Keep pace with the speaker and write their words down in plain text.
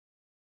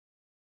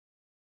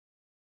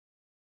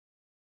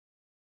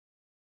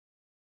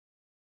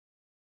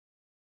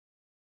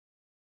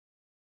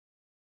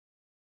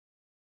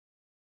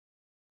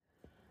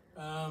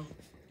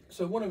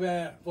So one of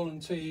our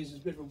volunteers is a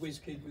bit of a whiz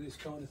kid with this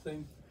kind of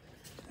thing,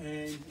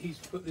 and he's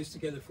put this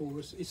together for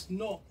us. It's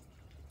not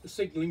a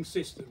signalling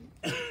system,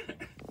 I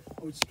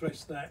would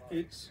stress that.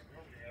 It's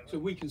so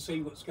we can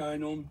see what's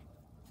going on,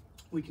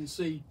 we can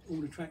see all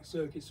the track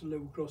circuits and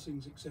level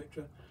crossings,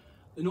 etc.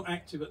 They're not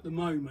active at the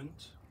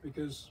moment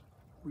because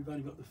we've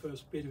only got the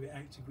first bit of it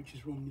active, which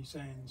is Romney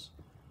Sands,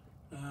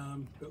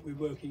 but we're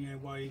working our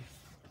way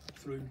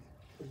through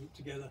it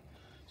together.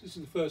 So this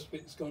is the first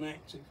bit that's gone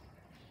active.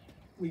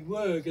 We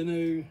were going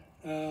to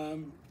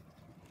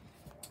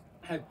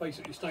have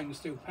basically stainless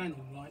steel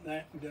paneling like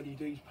that with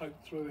LEDs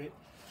poked through it,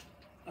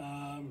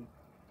 and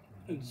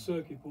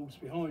circuit boards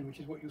behind, which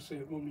is what you'll see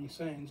at Romney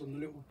Sands on the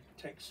little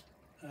text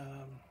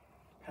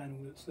panel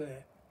that's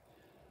there.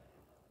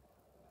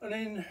 And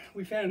then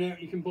we found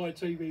out you can buy a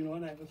TV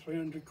like that for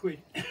 300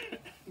 quid,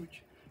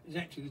 which is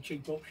actually the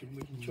cheap option.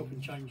 We can chop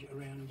and change it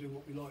around and do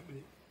what we like with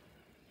it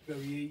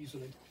very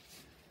easily.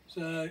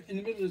 So in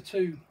the middle of the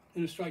two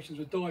illustrations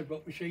of a die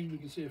block machine, you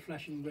can see a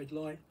flashing red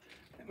light.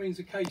 That means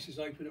the case is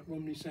open at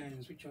Romney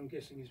Sands, which I'm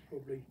guessing is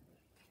probably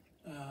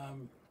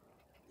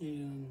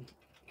Ian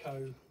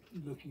Co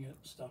looking at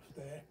stuff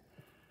there.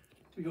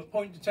 So we've got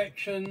point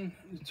detection,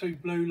 the two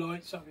blue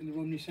lights up in the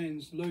Romney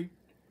Sands loop.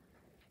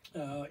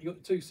 You've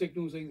got the two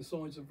signals either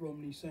sides of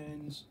Romney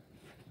Sands,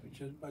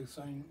 which are both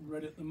saying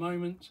red at the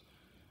moment.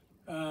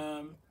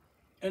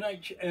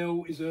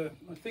 NHL is I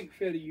think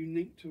fairly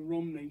unique to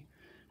Romney.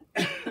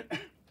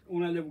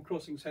 All our level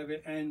crossings have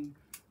it, and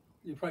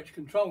the approach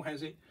control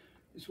has it.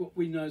 It's what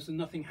we know as the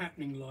nothing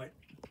happening light.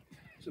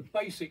 So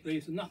basically,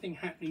 if the nothing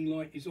happening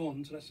light is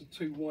on, so that's the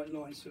two white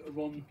lights that are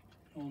on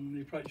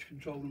the approach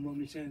control and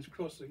Romney Sands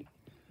crossing.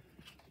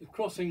 The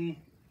crossing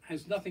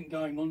has nothing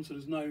going on, so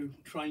there's no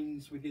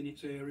trains within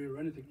its area or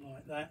anything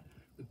like that.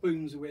 The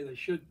booms are where they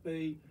should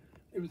be.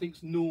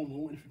 Everything's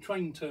normal, and if a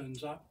train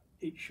turns up,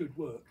 it should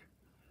work.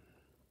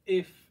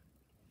 If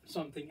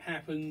something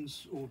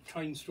happens or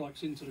train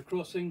strikes into the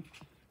crossing,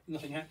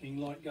 nothing happening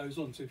light goes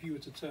on. So if you were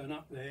to turn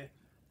up there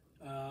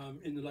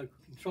in the local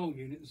control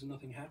unit, there's a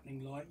nothing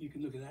happening light, you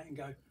can look at that and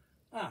go,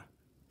 ah,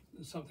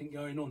 there's something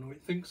going on, or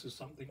it thinks there's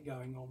something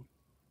going on.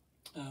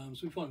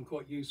 So we find them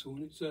quite useful,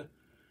 and it's a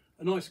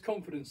nice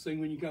confidence thing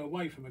when you go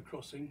away from a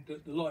crossing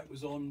that the light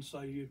was on,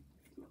 so you've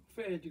got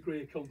a fair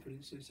degree of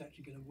confidence that it's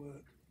actually going to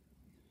work.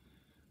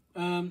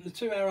 The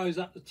two arrows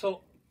up the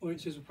top where it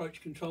says approach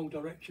control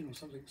direction or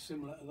something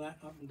similar to that,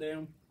 up and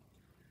down,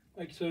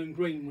 they turn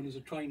green when there's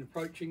a train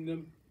approaching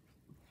them.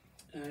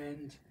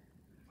 And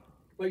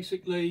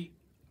basically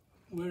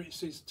where it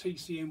says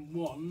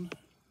TCM1,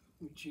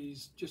 which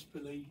is just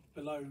below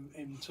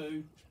M2,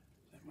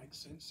 that makes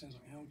sense, sounds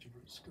like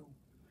algebra at school,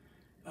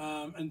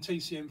 and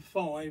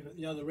TCM5 at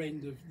the other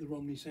end of the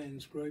Romney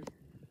Sands group,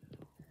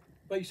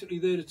 basically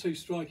they're the two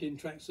strike-in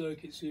track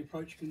circuits, the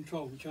approach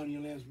control, which only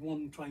allows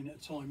one train at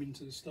a time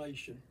into the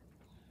station.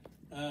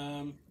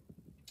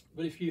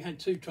 But if you had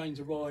two trains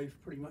arrive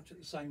pretty much at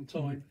the same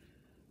time,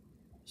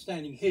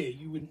 standing here,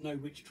 you wouldn't know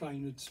which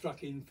train had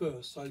struck in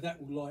first, so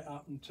that will light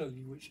up and tell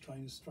you which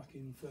train has struck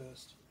in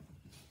first.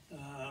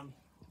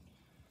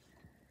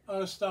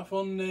 Other stuff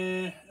on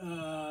there,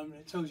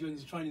 it tells you when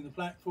there's a train in the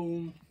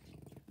platform.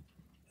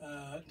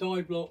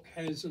 Die block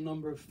has a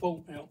number of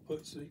fault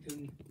outputs, so it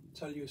can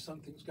tell you if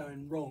something's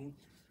going wrong,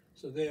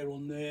 so they're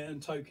on there,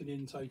 and token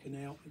in,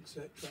 token out,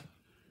 etc.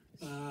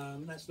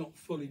 That's not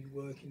fully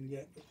working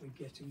yet, but we're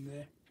getting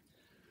there.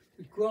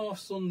 The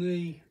graphs on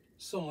the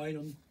side,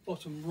 on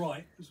bottom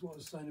right, is what I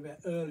was saying about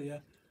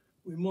earlier.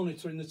 We're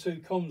monitoring the two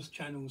comms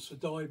channels for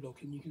die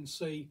block, and you can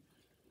see,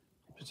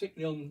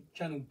 particularly on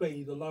channel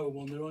B, the lower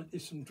one, there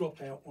is some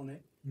dropout on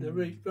it. They're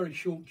really very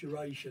short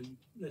duration,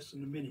 less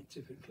than a minute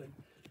typically,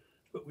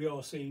 but we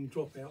are seeing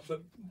dropout.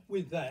 But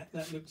with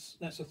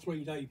that's a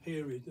 3-day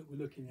period that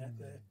we're looking at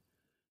there.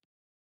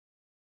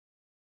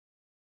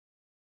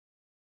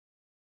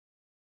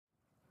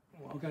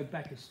 I'll go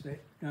back a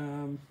step.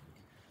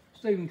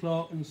 Stephen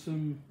Clark and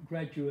some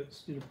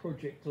graduates did a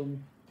project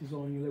on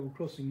designing a level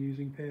crossing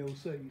using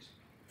PLCs,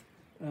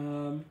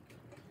 and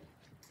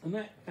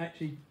that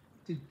actually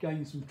did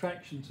gain some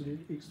traction to the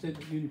extent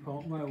that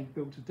Unipark Rail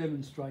built a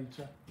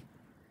demonstrator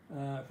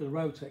for the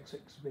Railtex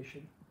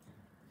exhibition.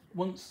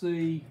 Once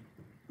the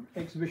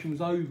exhibition was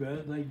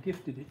over, they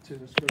gifted it to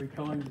us very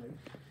kindly.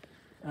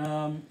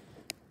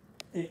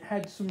 It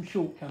had some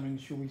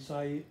shortcomings, shall we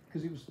say,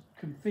 because it was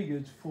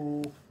configured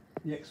for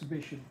the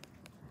exhibition.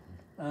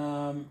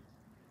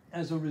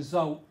 As a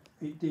result,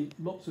 it did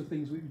lots of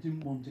things we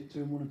didn't want it to,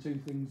 and one or two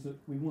things that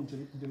we wanted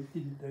it to do, it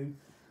didn't do.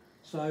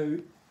 So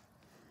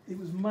it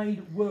was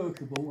made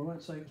workable. I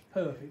won't say it was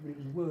perfect, but it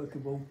was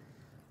workable,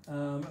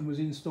 and was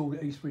installed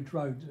at Eastbridge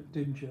Road at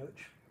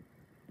Dymchurch.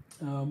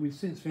 We've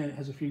since found it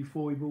has a few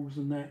foibles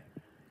and that,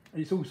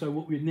 and it's also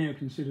what we'd now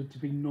considered to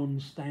be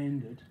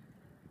non-standard.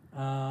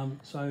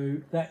 So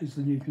that is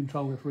the new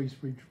controller for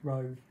Eastbridge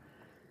Road.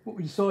 What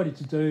we decided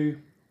to do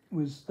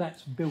was,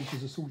 that's built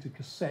as a sort of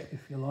cassette,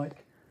 if you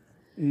like,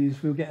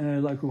 is we'll get our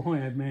local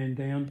HIAB man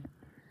down,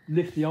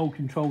 lift the old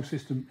control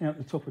system out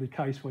the top of the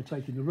case by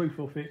taking the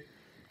roof off it,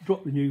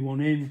 drop the new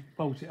one in,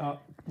 bolt it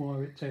up,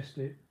 wire it, test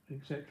it,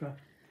 etc.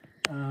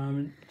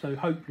 So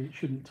hopefully it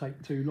shouldn't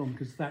take too long,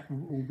 because that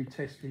will all be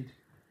tested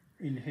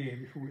in here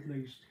before it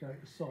leaves to go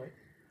to site.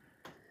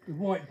 The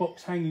white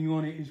box hanging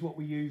on it is what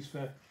we use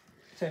for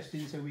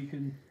testing, so we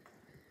can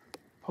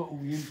put all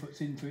the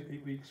inputs into it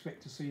that we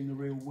expect to see in the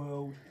real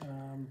world,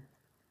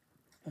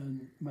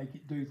 and make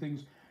it do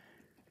things.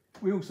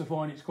 We also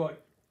find it's quite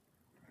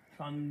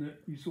fun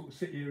that you sort of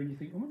sit here and you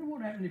think, I wonder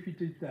what happened if you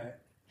did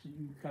that. So you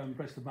can go and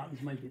press the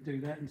buttons, make it do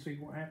that, and see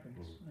what happens.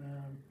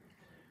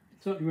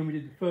 Certainly when we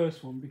did the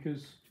first one,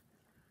 because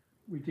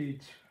we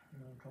did,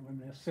 I can't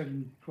remember now,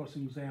 7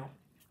 crossings out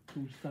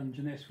towards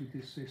Dungeness with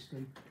this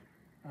system.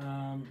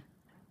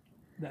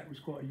 That was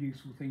quite a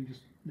useful thing,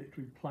 just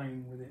literally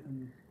playing with it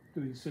and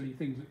doing silly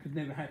things that could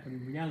never happen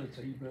in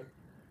reality, but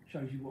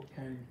shows you what it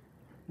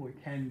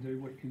can do,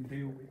 what it can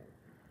deal with.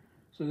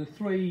 So the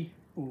 3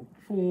 or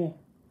 4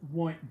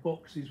 white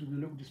boxes with the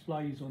little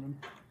displays on them,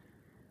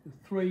 the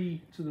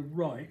 3 to the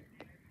right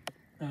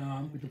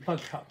with the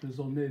plug couplers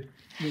on their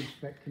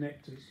mil-spec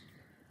connectors.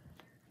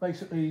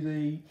 Basically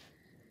the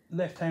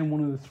left-hand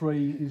one of the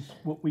 3 is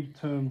what we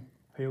term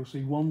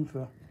PLC1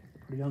 for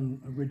pretty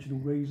unoriginal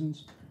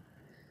reasons.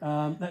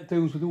 That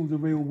deals with all the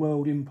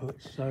real-world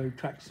inputs, so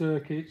track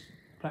circuits,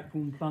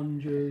 platform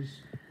plungers,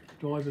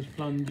 drivers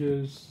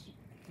plungers,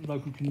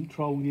 local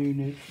control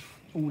units,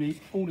 all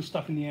the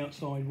stuff in the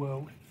outside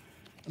world.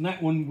 And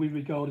that one we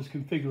regard as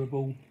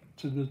configurable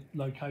to the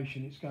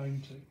location it's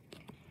going to.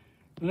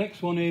 The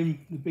next one in,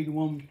 the bigger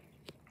one,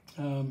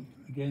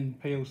 again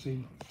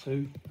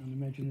PLC2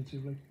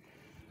 unimaginatively.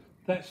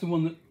 That's the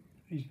one that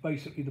is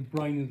basically the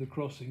brain of the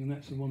crossing, and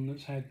that's the one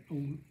that's had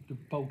all the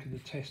bulk of the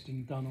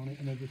testing done on it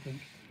and everything.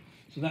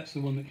 So that's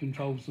the one that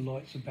controls the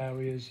lights, the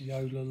barriers, the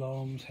Yola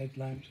alarms,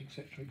 headlamps,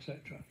 etc,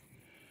 etc.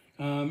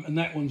 And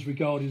that one's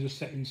regarded as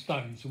set in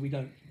stone, so we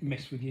don't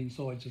mess with the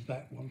insides of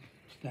that one.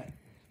 That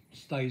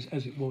stays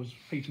as it was.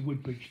 Peter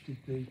Woodbridge did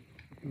the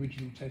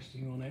original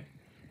testing on it,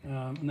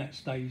 and that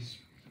stays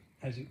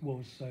as it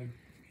was, so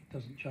it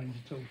doesn't change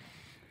at all.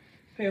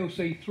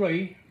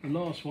 PLC3, the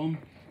last one,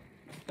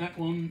 that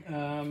one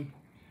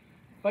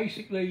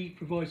basically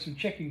provides some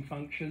checking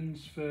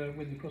functions for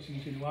when the crossing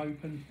is going to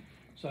open,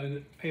 so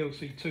that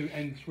PLC2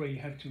 and 3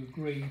 have to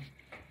agree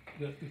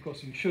that the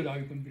crossing should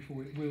open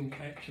before it will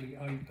actually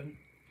open.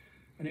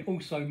 And it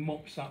also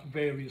mops up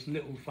various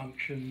little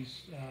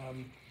functions,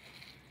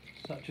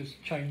 such as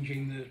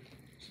changing the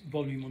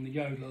volume on the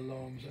Yola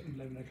alarms at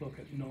 11 o'clock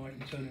at night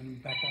and turning them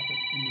back up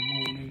in the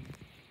morning.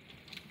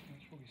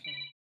 That's probably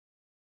something.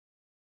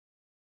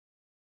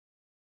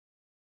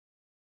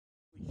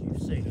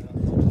 Which you've seen,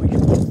 which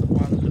was the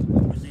one that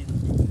was in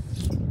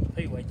the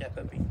P-Way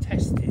depot being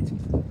tested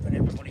when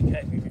everybody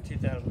came here in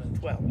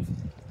 2012.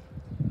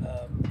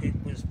 It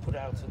was put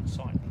out on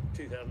site in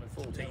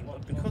 2014,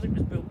 but because it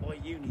was built by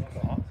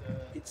Unipart,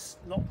 it's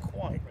not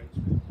quite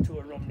to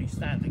a Romney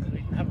standard, because we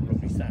didn't have a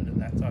Romney standard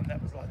at that time.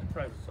 That was like the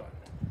prototype.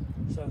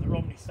 So the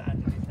Romney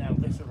standard is now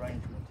this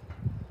arrangement.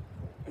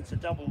 It's a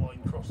double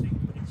line crossing,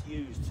 but it's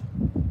used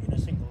in a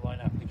single line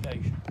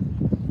application.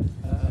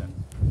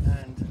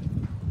 And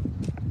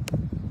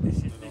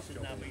this is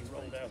now being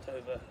rolled out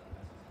over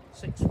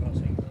 6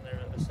 crossings, and there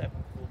are 7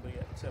 will be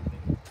at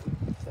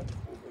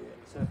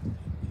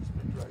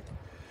Eastbridge Road.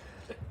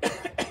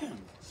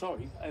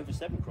 Sorry, over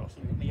 7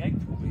 crossings, and the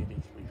 8th will be at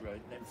Eastbridge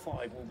Road, and then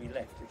 5 will be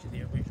left, which are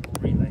the original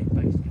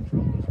relay-based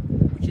controllers,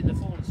 which in the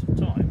fullness of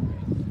time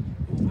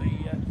will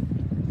be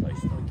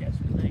placed, I guess,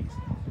 with these,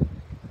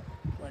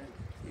 when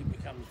it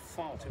becomes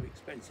far too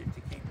expensive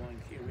to keep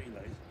buying key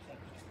relays.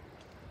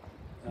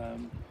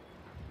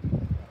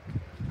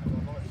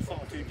 It's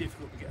far too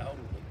difficult to get hold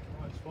of them.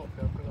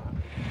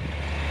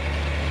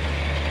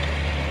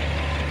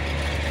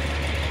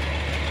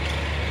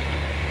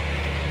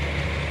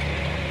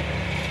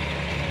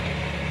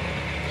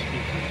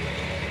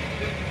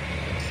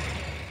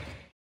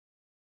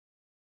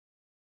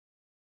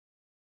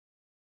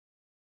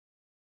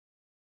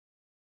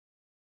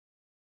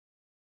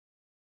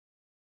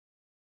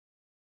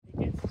 It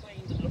gets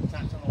cleaned and looked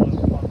at on oil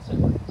once a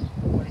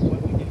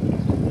when we do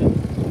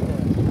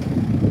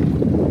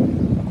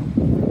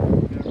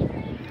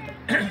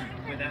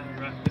with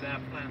our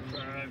plans for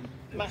our own.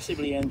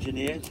 Massively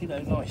engineered, you know,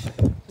 nice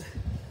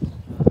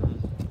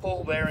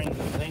ball bearings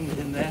and things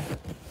in there.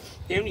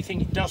 The only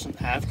thing it doesn't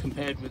have,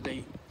 compared with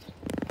the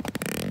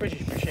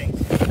British machine,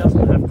 it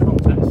doesn't have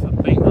contacts for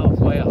being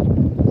halfway up,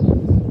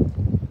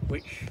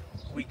 which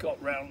we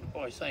got round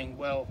by saying,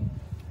 well,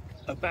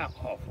 about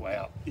halfway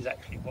up is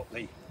actually what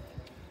the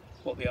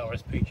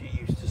RSPG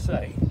used to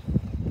say,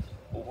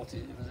 or what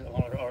it was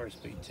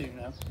RSP2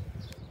 now,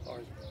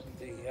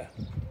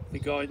 the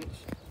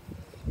guidance.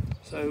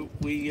 So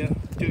we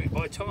do it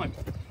by time.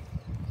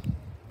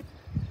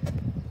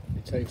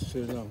 It takes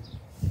too long.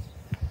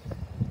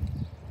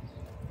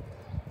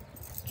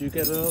 Do you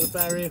get a lot of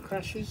barrier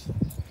crashes?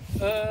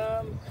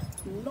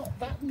 Not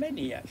that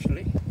many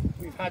actually.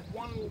 We've had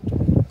one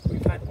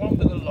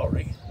with a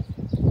lorry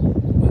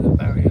where the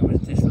barrier was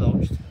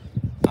dislodged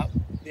up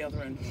the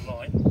other end of the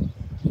line.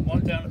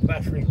 one down at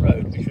Battery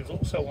Road, which was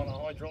also on a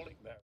hydraulic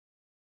barrier.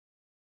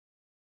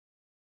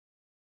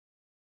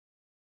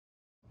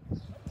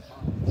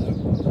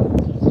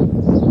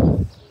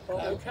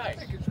 Okay. I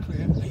think it's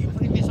clear. Are you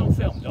putting this on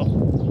film, Doc?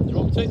 You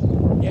want to?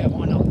 Yeah,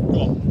 why not?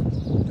 Go on.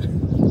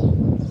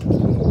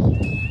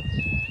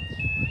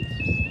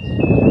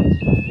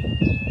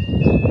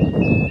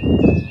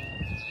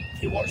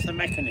 If you watch the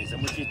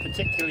mechanism, which is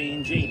particularly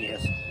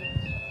ingenious,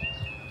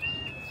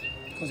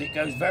 because it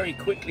goes very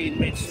quickly in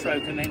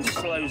mid-stroke and then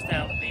slows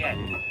down at the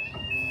end.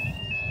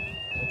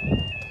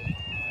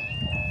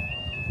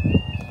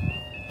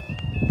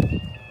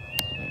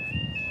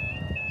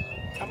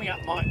 Coming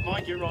up,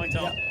 mind your right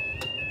arm.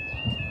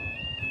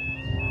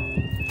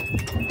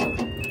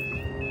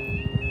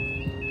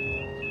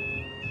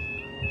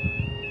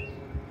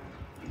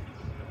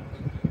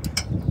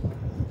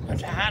 And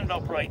to hand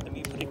operate them,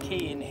 you put a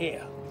key in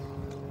here.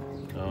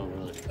 Oh,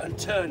 right. And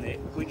turn it,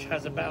 which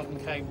has a Bowden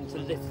cable to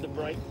lift the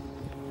brake,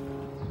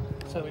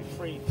 so it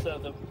frees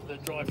the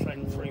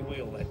drivetrain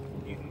freewheel then,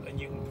 and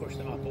you can push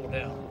them up or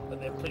down, but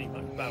they're pretty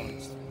much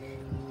balanced.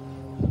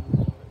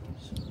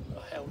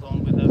 I held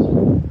on with a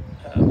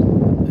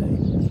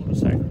sort of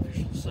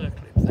sacrificial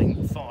circlip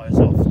thing that fires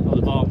off. Oh,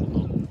 the marble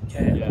one.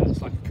 Yeah. Yeah,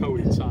 it's like a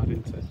code inside,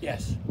 isn't it?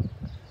 Yes.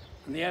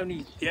 And the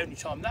only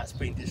time that's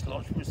been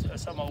dislodged was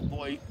some old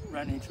boy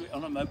ran into it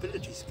on a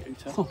mobility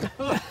scooter.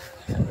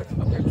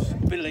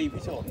 Believe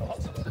it or not,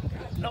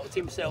 knocked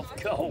himself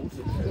cold.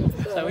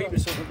 So he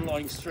was sort of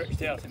lying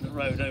stretched out in the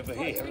road over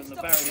here, and the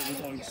barrier was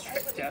lying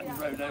stretched out in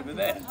the road over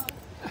there.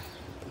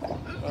 All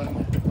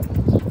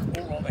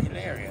rather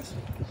hilarious.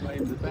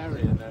 Made the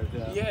barrier, no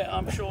doubt. Yeah,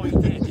 I'm sure he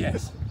did.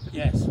 Yes,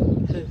 yes.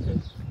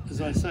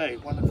 As I say,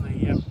 one of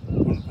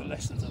the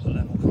lessons of the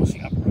level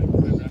crossing upgrade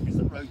program is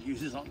that road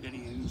users aren't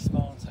getting any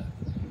smarter.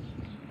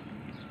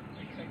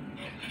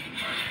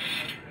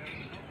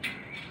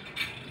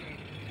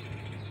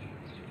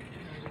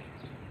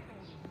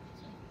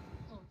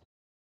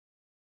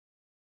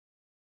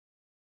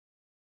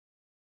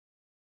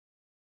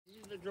 This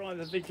is the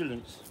driver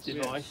vigilance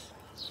device,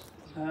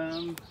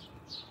 and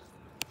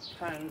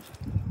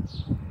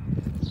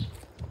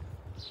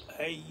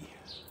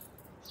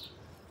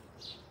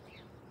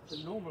the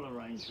normal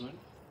arrangement.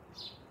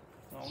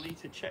 I'll need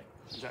to check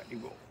exactly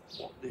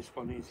what this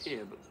one is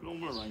here, but the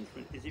normal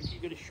arrangement is if you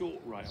get a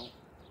short rail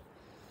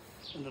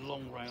and a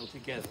long rail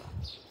together,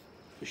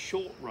 the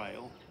short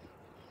rail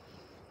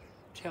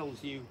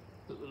tells you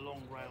that the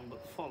long rail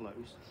that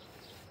follows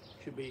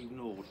should be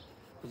ignored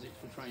because it's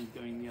for trains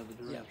going the other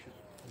direction.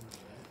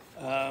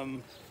 Yeah.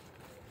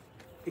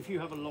 If you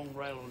have a long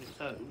rail on its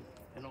own,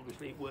 then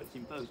obviously it works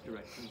in both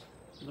directions.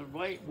 And the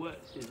way it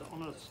works is that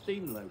on a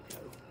steam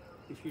loco,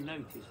 if you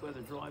notice where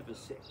the driver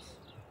sits,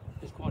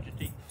 there's quite a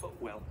deep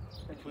footwell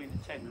between the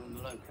tender and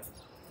the loco.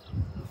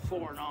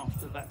 Before and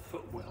after that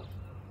footwell,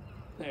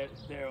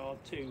 there are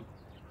two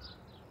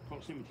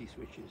proximity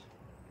switches,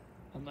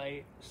 and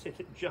they sit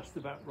at just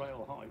about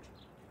rail height.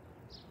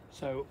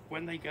 So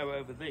when they go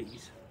over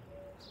these,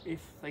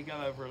 if they go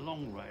over a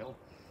long rail,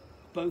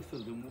 both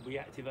of them will be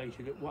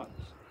activated at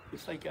once.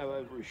 If they go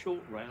over a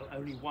short rail,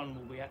 only one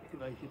will be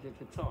activated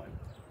at a time.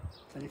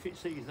 And if it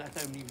sees that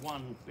only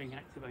one being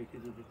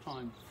activated at a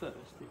time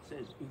first, it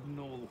says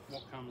ignore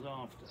what comes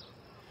after.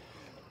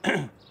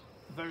 A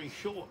very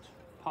short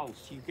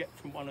pulse you get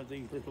from one of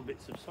these little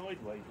bits of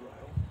sideways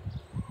rail,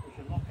 which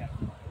are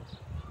lockout rails,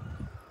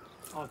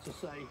 are to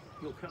say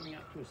you're coming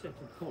up to a set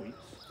of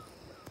points.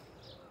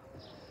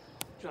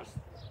 Just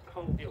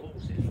hold your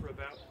horses for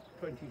about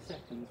 20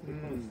 seconds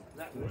because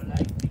that will allow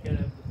you to get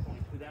over the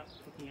point without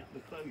picking up the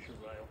closure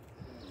rail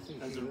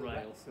as a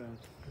rail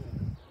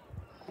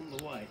on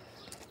the way.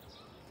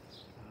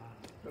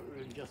 But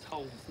really just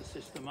holds the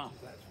system up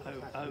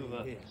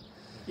over.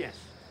 Yes.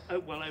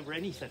 Well, over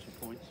any set of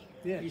points.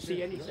 Yeah, you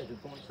see any set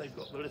of points, they've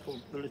got the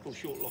little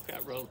short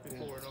lockout rails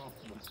before and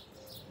after them.